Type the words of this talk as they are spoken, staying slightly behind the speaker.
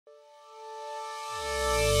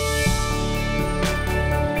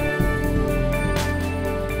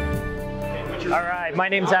All right, my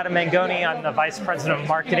name's Adam Mangoni. I'm the Vice President of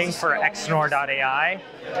Marketing for Xnor.ai.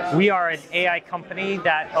 We are an AI company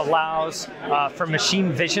that allows for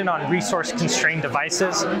machine vision on resource-constrained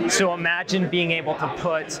devices. So imagine being able to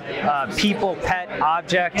put people, pet,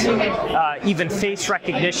 object, even face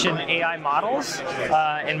recognition AI models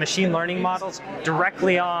and machine learning models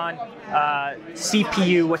directly on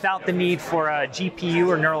CPU without the need for a GPU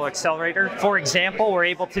or neural accelerator. For example, we're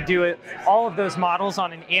able to do all of those models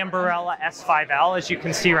on an Ambarella S5L, as you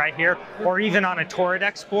can see right here, or even on a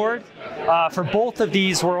Toradex board. For both of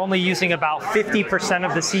these, we're only using about 50%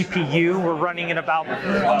 of the CPU. We're running at about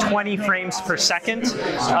 20 frames per second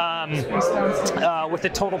with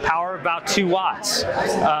a total power of about 2 watts.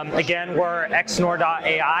 Again, we're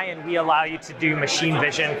Xnor.ai, and we allow you to do machine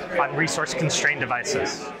vision on resource-constrained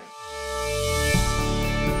devices.